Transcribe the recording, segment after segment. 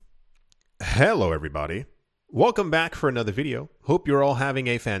Hello everybody. Welcome back for another video. Hope you're all having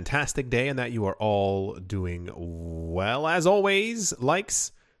a fantastic day and that you are all doing well. As always,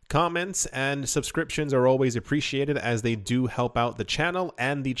 likes, comments, and subscriptions are always appreciated as they do help out the channel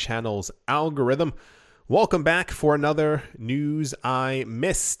and the channel's algorithm. Welcome back for another News I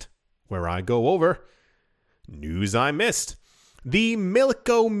Missed, where I go over News I Missed. The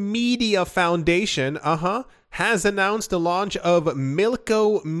Milko Media Foundation, has announced the launch of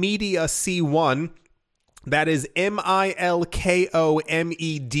Milko Media C1. That is MILKOMEDA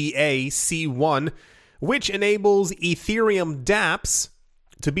C1, which enables Ethereum dApps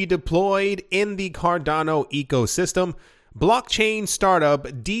to be deployed in the Cardano ecosystem. Blockchain startup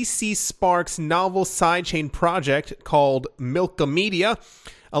DC Spark's novel sidechain project called Milko Media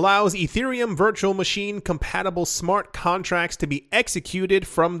allows Ethereum virtual machine compatible smart contracts to be executed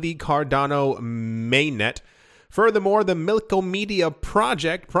from the Cardano mainnet. Furthermore, the Milko Media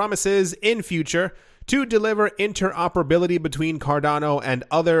project promises in future to deliver interoperability between Cardano and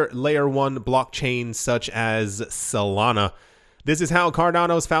other Layer 1 blockchains such as Solana. This is how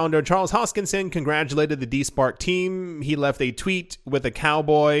Cardano's founder Charles Hoskinson congratulated the DSpark team. He left a tweet with a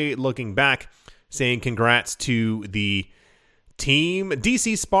cowboy looking back saying congrats to the team.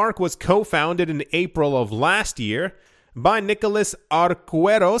 DC Spark was co-founded in April of last year by Nicolas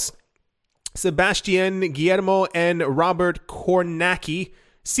Arcueros, Sebastian Guillermo, and Robert Kornacki.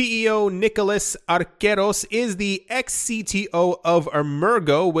 CEO Nicolas Arqueros is the ex-CTO of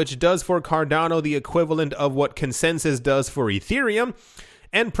Emergo, which does for Cardano the equivalent of what Consensus does for Ethereum,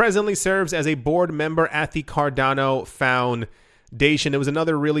 and presently serves as a board member at the Cardano Foundation. It was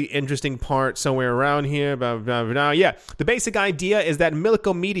another really interesting part somewhere around here. The basic idea is that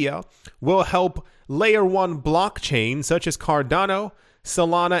Milko Media will help Layer 1 blockchains such as Cardano,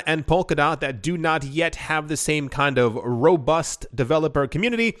 Solana, and Polkadot that do not yet have the same kind of robust developer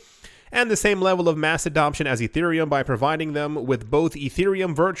community and the same level of mass adoption as Ethereum by providing them with both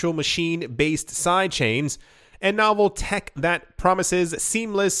Ethereum virtual machine-based sidechains and novel tech that promises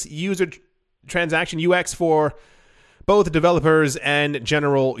seamless user transaction UX for both developers and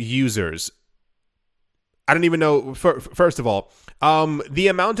general users. I don't even know, first of all, the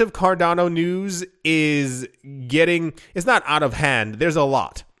amount of Cardano news is it's not out of hand. There's a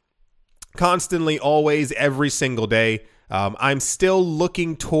lot. Constantly, always, every single day. I'm still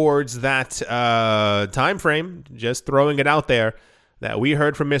looking towards that time frame, just throwing it out there, that we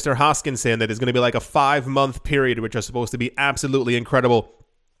heard from Mr. Hoskinson that is going to be like a 5-month period, which are supposed to be absolutely incredible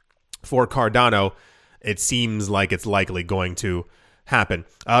for Cardano. It seems like it's likely going to happen.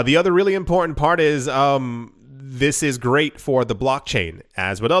 The other really important part is this is great for the blockchain,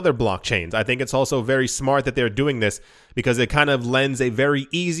 as with other blockchains. I think it's also very smart that they're doing this because it kind of lends a very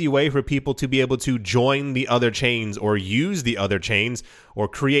easy way for people to be able to join the other chains or use the other chains or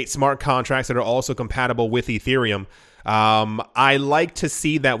create smart contracts that are also compatible with Ethereum. I like to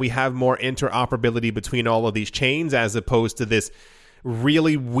see that we have more interoperability between all of these chains as opposed to this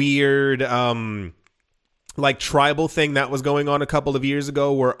really weird like tribal thing that was going on a couple of years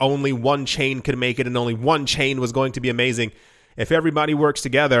ago where only one chain could make it and only one chain was going to be amazing. If everybody works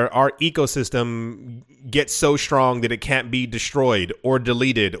together, our ecosystem gets so strong that it can't be destroyed or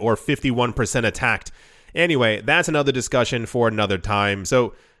deleted or 51% attacked. Anyway, that's another discussion for another time.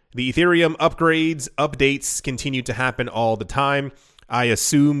 So the Ethereum updates continue to happen all the time. I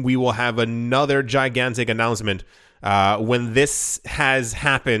assume we will have another gigantic announcement when this has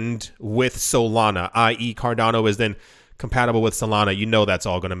happened with Solana, i.e. Cardano is then compatible with Solana. You know that's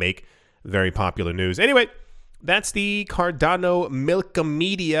all going to make very popular news. Anyway, that's the Cardano Milko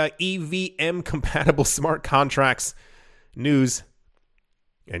Media EVM compatible smart contracts news.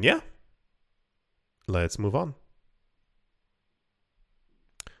 And yeah, let's move on.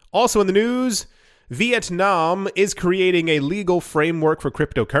 Also in the news, Vietnam is creating a legal framework for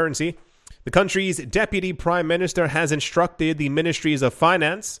cryptocurrency. The country's deputy prime minister has instructed the ministries of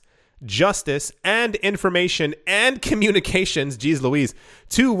finance, justice, and information and communications, geez Louise,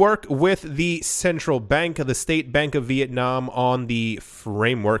 to work with the central bank, the State Bank of Vietnam, on the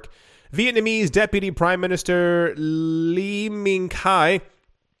framework. Vietnamese deputy prime minister Ly Minh Khai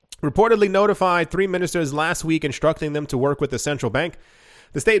reportedly notified 3 ministers last week instructing them to work with the central bank,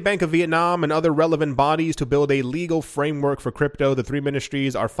 the State Bank of Vietnam, and other relevant bodies to build a legal framework for crypto. The 3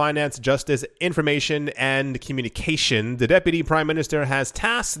 ministries are finance, justice, information, and communication. The deputy prime minister has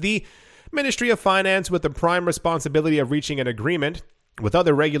tasked the Ministry of Finance with the prime responsibility of reaching an agreement with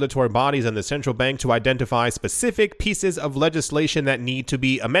other regulatory bodies and the central bank to identify specific pieces of legislation that need to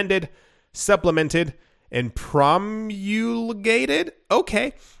be amended, supplemented, and promulgated.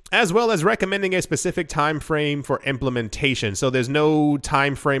 Okay. as well as recommending a specific time frame for implementation. So there's no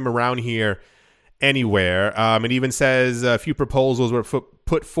time frame around here anywhere. It even says a few proposals were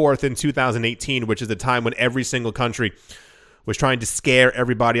put forth in 2018, which is the time when every single country was trying to scare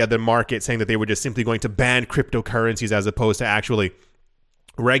everybody out of the market, saying that they were just simply going to ban cryptocurrencies as opposed to actually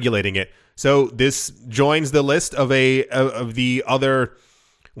regulating it. So this joins the list of the other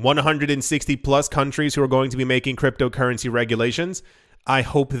 160 plus countries who are going to be making cryptocurrency regulations. I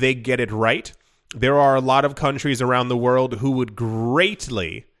hope they get it right. There are a lot of countries around the world who would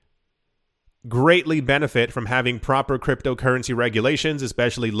greatly benefit from having proper cryptocurrency regulations,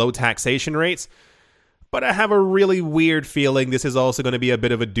 especially low taxation rates. But I have a really weird feeling this is also going to be a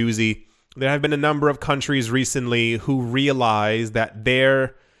bit of a doozy. There have been a number of countries recently who realize that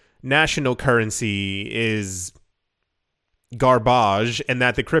their national currency is garbage and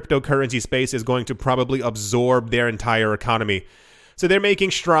that the cryptocurrency space is going to probably absorb their entire economy. So they're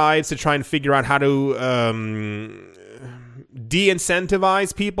making strides to try and figure out how to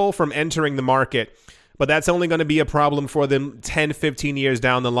de-incentivize people from entering the market. But that's only going to be a problem for them 10, 15 years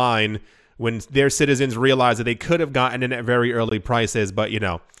down the line when their citizens realize that they could have gotten in at very early prices. But,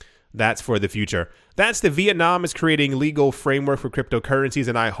 that's for the future. That's the Vietnam is creating legal framework for cryptocurrencies,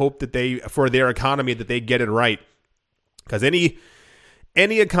 and I hope that for their economy, that they get it right. Because any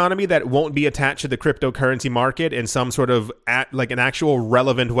economy that won't be attached to the cryptocurrency market in some sort of an actual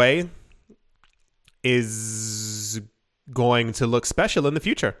relevant way is going to look special in the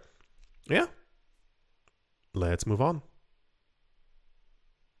future. Yeah. Let's move on.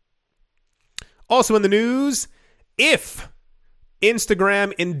 Also in the news, if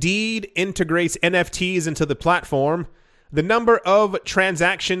Instagram indeed integrates NFTs into the platform, the number of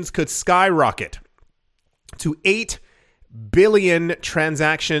transactions could skyrocket to 8 billion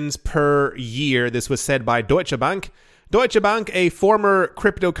transactions per year. This was said by Deutsche Bank. Deutsche Bank, a former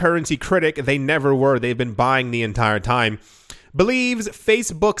cryptocurrency critic, they never were, they've been buying the entire time, believes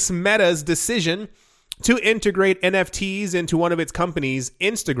Facebook's Meta's decision to integrate NFTs into one of its companies,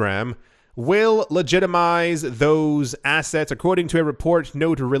 Instagram, will legitimize those assets, according to a report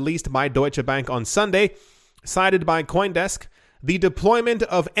note released by Deutsche Bank on Sunday, cited by CoinDesk. The deployment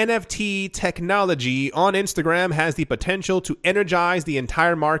of NFT technology on Instagram has the potential to energize the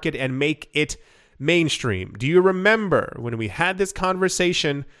entire market and make it mainstream. Do you remember when we had this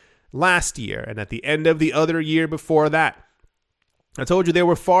conversation last year and at the end of the other year before that? I told you there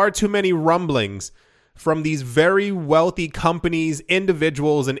were far too many rumblings from these very wealthy companies,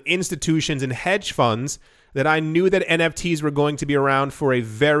 individuals, and institutions and hedge funds that I knew that NFTs were going to be around for a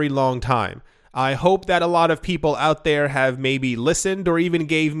very long time. I hope that a lot of people out there have maybe listened or even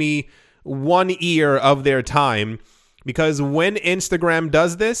gave me one ear of their time, because when Instagram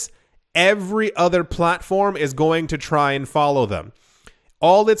does this, every other platform is going to try and follow them.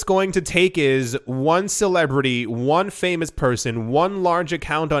 All it's going to take is one celebrity, one famous person, one large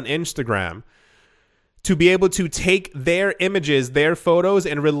account on Instagram to be able to take their images, their photos,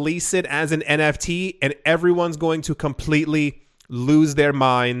 and release it as an NFT, and everyone's going to completely lose their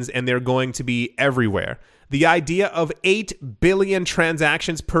minds, and they're going to be everywhere. The idea of 8 billion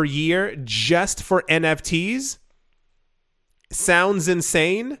transactions per year just for NFTs sounds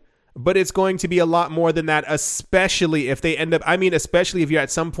insane, but it's going to be a lot more than that, especially if they end up, especially if you're at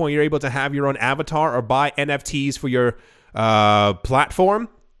some point you're able to have your own avatar or buy NFTs for your platform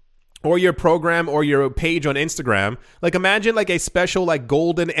or your program or your page on Instagram. Like, imagine like a special like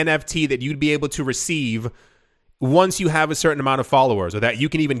golden NFT that you'd be able to receive once you have a certain amount of followers, or that you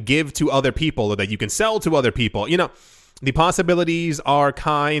can even give to other people, or that you can sell to other people. The possibilities are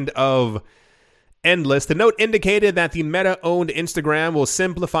kind of endless. The note indicated that the Meta-owned Instagram will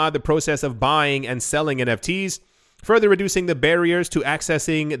simplify the process of buying and selling NFTs, further reducing the barriers to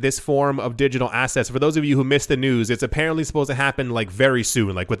accessing this form of digital assets. For those of you who missed the news, it's apparently supposed to happen like very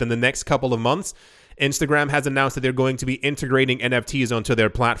soon, like within the next couple of months. Instagram has announced that they're going to be integrating NFTs onto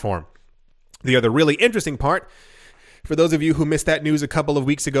their platform. The other really interesting part, for those of you who missed that news a couple of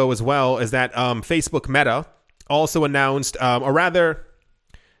weeks ago as well, is that Facebook Meta also announced,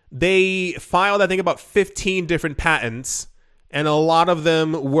 they filed, I think, about 15 different patents, and a lot of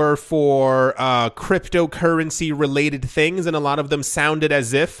them were for cryptocurrency-related things, and a lot of them sounded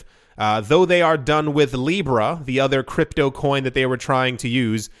as if, though they are done with Libra, the other crypto coin that they were trying to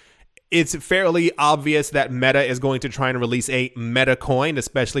use, it's fairly obvious that Meta is going to try and release a Meta coin,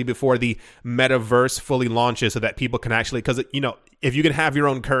 especially before the metaverse fully launches, so that people can actually, because, if you can have your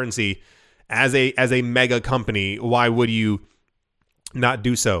own currency as a mega company, why would you not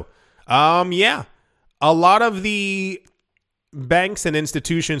do so? A lot of the banks and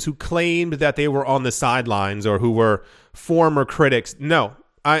institutions who claimed that they were on the sidelines or who were former critics, no,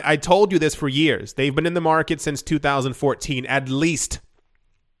 I told you this for years. They've been in the market since 2014, at least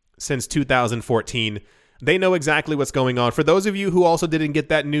since 2014. They know exactly what's going on. For those of you who also didn't get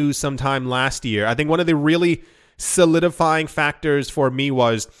that news sometime last year, I think one of the really solidifying factors for me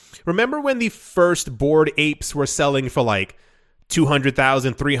was, remember when the first Bored Apes were selling for like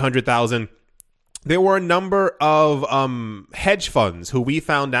 200,000, 300,000? There were a number of hedge funds who we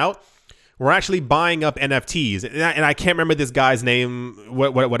found out were actually buying up NFTs. And I can't remember this guy's name,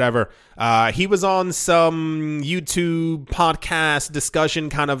 whatever. He was on some YouTube podcast discussion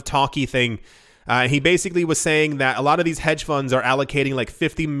kind of talky thing. He basically was saying that a lot of these hedge funds are allocating like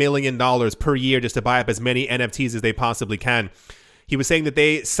 $50 million per year just to buy up as many NFTs as they possibly can. He was saying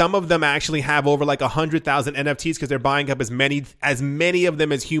that some of them actually have over like 100,000 NFTs because they're buying up as many of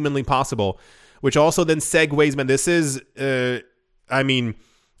them as humanly possible, which also then segues, man, this is,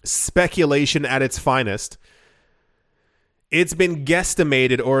 speculation at its finest. It's been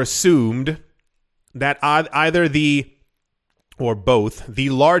guesstimated or assumed that either or both the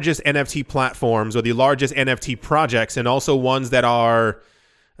largest NFT platforms or the largest NFT projects, and also ones that are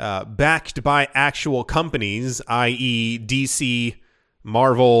backed by actual companies, i.e. DC,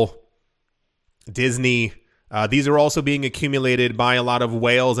 Marvel, Disney, these are also being accumulated by a lot of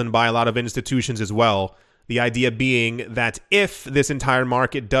whales and by a lot of institutions as well. The idea being that if this entire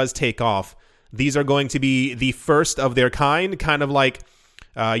market does take off, these are going to be the first of their kind of like,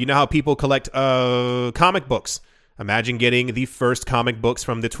 you know how people collect comic books. Imagine getting the first comic books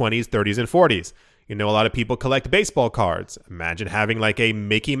from the 20s, 30s, and 40s. You know, a lot of people collect baseball cards. Imagine having like a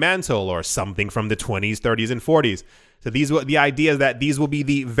Mickey Mantle or something from the 20s, 30s, and 40s. So the idea is that these will be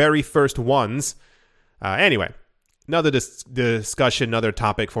the very first ones. Anyway, another discussion, another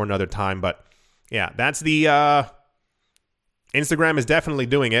topic for another time. But yeah, that's the Instagram is definitely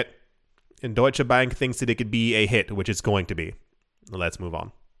doing it. And Deutsche Bank thinks that it could be a hit, which it's going to be. Let's move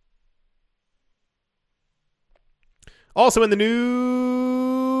on. Also in the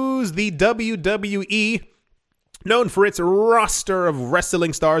news, the WWE, known for its roster of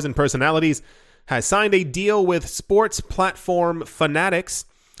wrestling stars and personalities, has signed a deal with sports platform Fanatics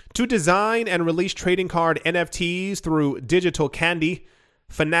to design and release trading card NFTs through Digital Candy,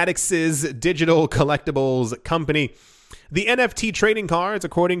 Fanatics' digital collectibles company. The NFT trading cards,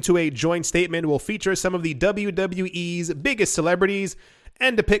 according to a joint statement, will feature some of the WWE's biggest celebrities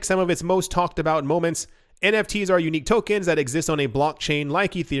and depict some of its most talked about moments. NFTs are unique tokens that exist on a blockchain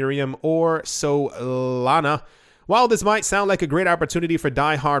like Ethereum or Solana. While this might sound like a great opportunity for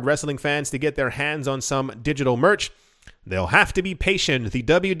die-hard wrestling fans to get their hands on some digital merch, they'll have to be patient. The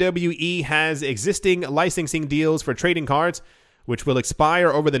WWE has existing licensing deals for trading cards, which will expire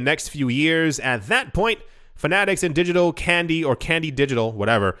over the next few years. At that point, Fanatics and Digital Candy, or Candy Digital,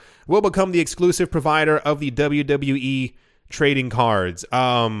 whatever, will become the exclusive provider of the WWE trading cards.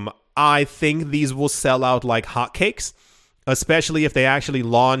 I think these will sell out like hotcakes, especially if they actually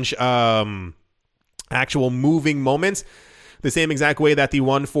launch actual moving moments, the same exact way that the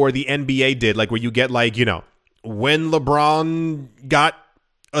one for the NBA did, like where you get like, you know, when LeBron got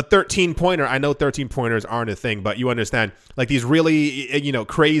a 13-pointer. I know 13-pointers aren't a thing, but you understand, like these really, you know,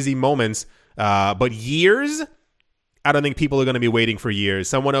 crazy moments. But years, I don't think people are going to be waiting for years.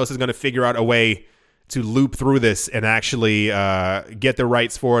 Someone else is going to figure out a way to loop through this and actually get the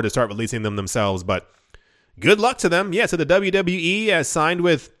rights for it to start releasing them themselves. But good luck to them. Yeah, so the WWE has signed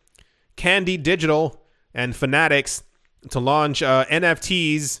with Candy Digital and Fanatics to launch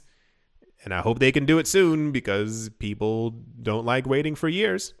NFTs, and I hope they can do it soon because people don't like waiting for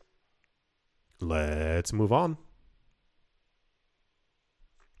years. Let's move on.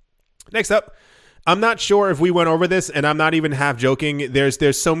 Next up, I'm not sure if we went over this, and I'm not even half joking.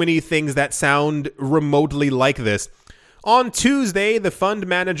 There's so many things that sound remotely like this. On Tuesday, the fund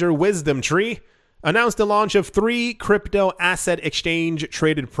manager Wisdom Tree announced the launch of 3 crypto asset exchange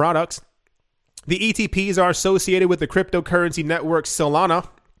traded products. The ETPs are associated with the cryptocurrency network Solana,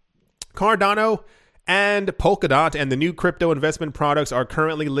 Cardano, and Polkadot, and the new crypto investment products are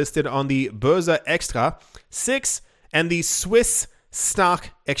currently listed on the Börse Extra 6 and the Swiss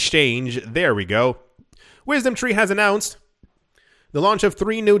Stock Exchange. There we go. Wisdom Tree has announced the launch of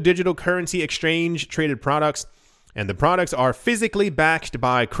 3 new digital currency exchange traded products, and the products are physically backed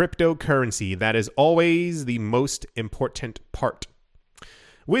by cryptocurrency. That is always the most important part.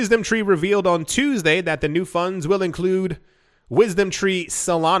 Wisdom Tree revealed on Tuesday that the new funds will include Wisdom Tree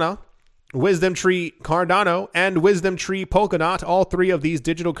Solana, Wisdom Tree Cardano, and Wisdom Tree Polkadot. All 3 of these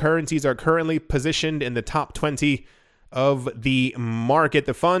digital currencies are currently positioned in the top 20 of the market.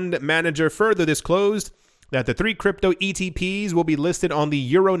 The fund manager further disclosed that the 3 crypto ETPs will be listed on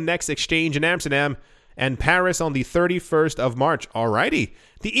the Euronext exchange in Amsterdam and Paris on the 31st of March. Alrighty.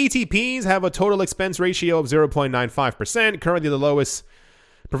 The ETPs have a total expense ratio of 0.95%, currently the lowest,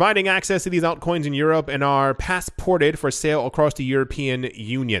 providing access to these altcoins in Europe and are passported for sale across the European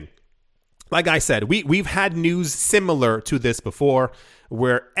Union. Like I said, we've had news similar to this before,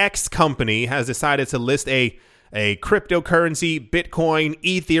 where X company has decided to list a cryptocurrency, Bitcoin,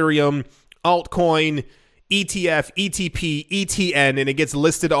 Ethereum, altcoin, ETF, ETP, ETN, and it gets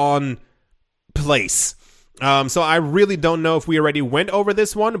listed on Place. So I really don't know if we already went over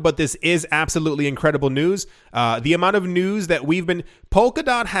this one, but this is absolutely incredible news. The amount of news that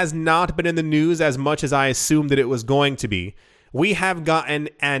Polkadot has not been in the news as much as I assumed that it was going to be. We have gotten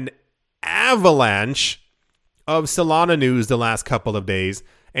an avalanche of Solana news the last couple of days,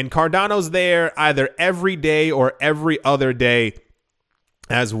 and Cardano's there either every day or every other day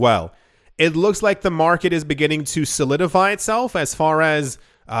as well. It looks like the market is beginning to solidify itself as far as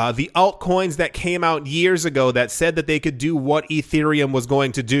the altcoins that came out years ago that said that they could do what Ethereum was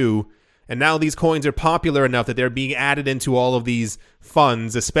going to do. And now these coins are popular enough that they're being added into all of these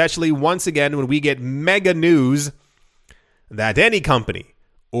funds, especially once again when we get mega news that any company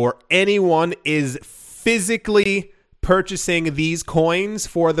or anyone is physically purchasing these coins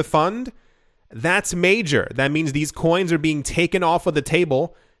for the fund. That's major. That means these coins are being taken off of the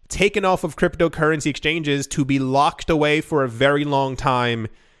table, taken off of cryptocurrency exchanges to be locked away for a very long time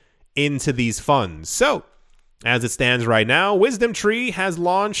into these funds. So, as it stands right now, Wisdom Tree has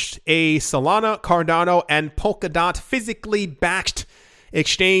launched a Solana, Cardano, and Polkadot physically backed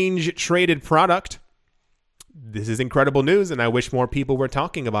exchange traded product. This is incredible news, and I wish more people were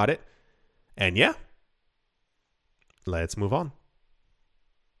talking about it. And yeah, let's move on.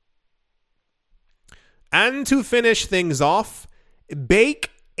 And to finish things off,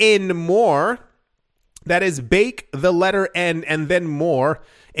 Bake in More, that is Bake the letter N and then More,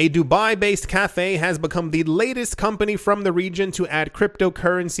 a Dubai-based cafe has become the latest company from the region to add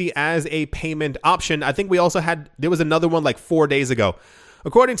cryptocurrency as a payment option. I think there was another one like 4 days ago.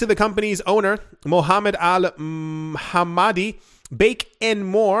 According to the company's owner, Mohammed Al-Hamadi, Bake in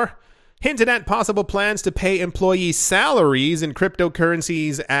More hinted at possible plans to pay employee salaries in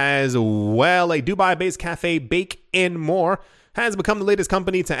cryptocurrencies as well. A Dubai-based cafe, Bake in More, has become the latest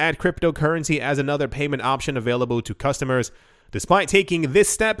company to add cryptocurrency as another payment option available to customers. Despite taking this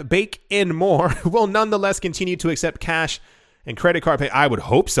step, Bake in More will nonetheless continue to accept cash and credit card pay. I would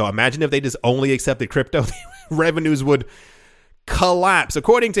hope so. Imagine if they just only accepted crypto. Revenues would collapse.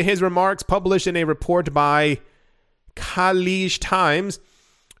 According to his remarks published in a report by Khaleej Times,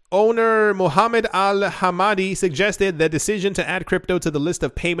 owner Mohammed Al-Hamadi suggested the decision to add crypto to the list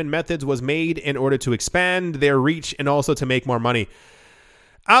of payment methods was made in order to expand their reach and also to make more money.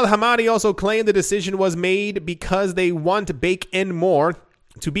 Al-Hamadi also claimed the decision was made because they want Bake in More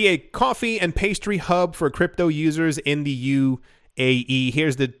to be a coffee and pastry hub for crypto users in the UAE.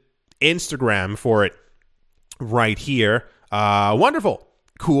 Here's the Instagram for it right here. Wonderful.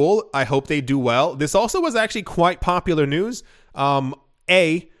 Cool. I hope they do well. This also was actually quite popular news.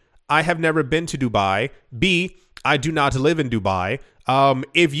 A, I have never been to Dubai. B, I do not live in Dubai.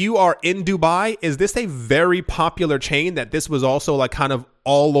 If you are in Dubai, is this a very popular chain that this was also like kind of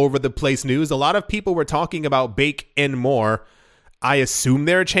all over the place news? A lot of people were talking about Bake in More. I assume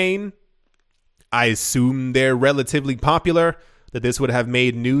they're a chain. I assume they're relatively popular, that this would have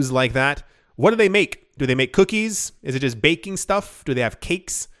made news like that. What do they make? Do they make cookies? Is it just baking stuff? Do they have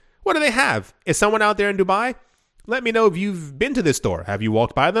cakes? What do they have? Is someone out there in Dubai? Let me know if you've been to this store. Have you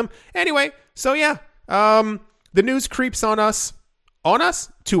walked by them? Anyway, so yeah, the news creeps on us,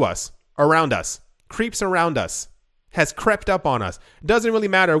 to us, around us, creeps around us, has crept up on us. Doesn't really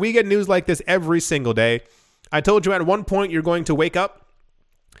matter. We get news like this every single day. I told you at one point you're going to wake up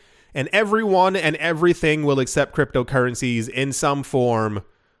and everyone and everything will accept cryptocurrencies in some form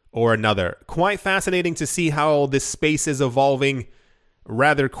or another. Quite fascinating to see how this space is evolving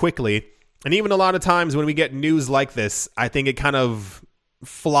rather quickly. And even a lot of times when we get news like this, I think it kind of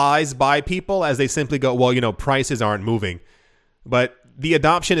flies by people as they simply go, well, prices aren't moving. But the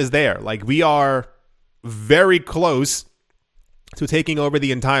adoption is there. Like, we are very close to taking over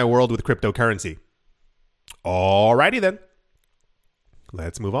the entire world with cryptocurrency. Alrighty then.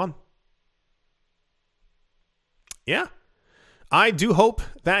 Let's move on. Yeah. I do hope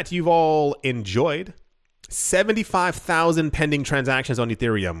that you've all enjoyed 75,000 pending transactions on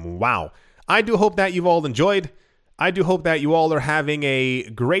Ethereum. Wow. I do hope that you've all enjoyed. I do hope that you all are having a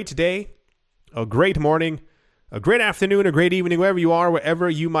great day, a great morning, a great afternoon, a great evening, wherever you are, wherever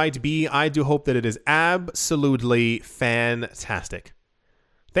you might be. I do hope that it is absolutely fantastic.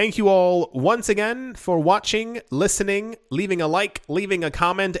 Thank you all once again for watching, listening, leaving a like, leaving a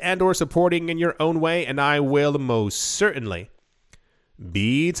comment, and or supporting in your own way, and I will most certainly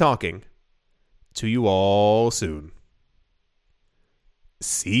be talking to you all soon.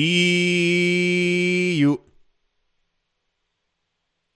 See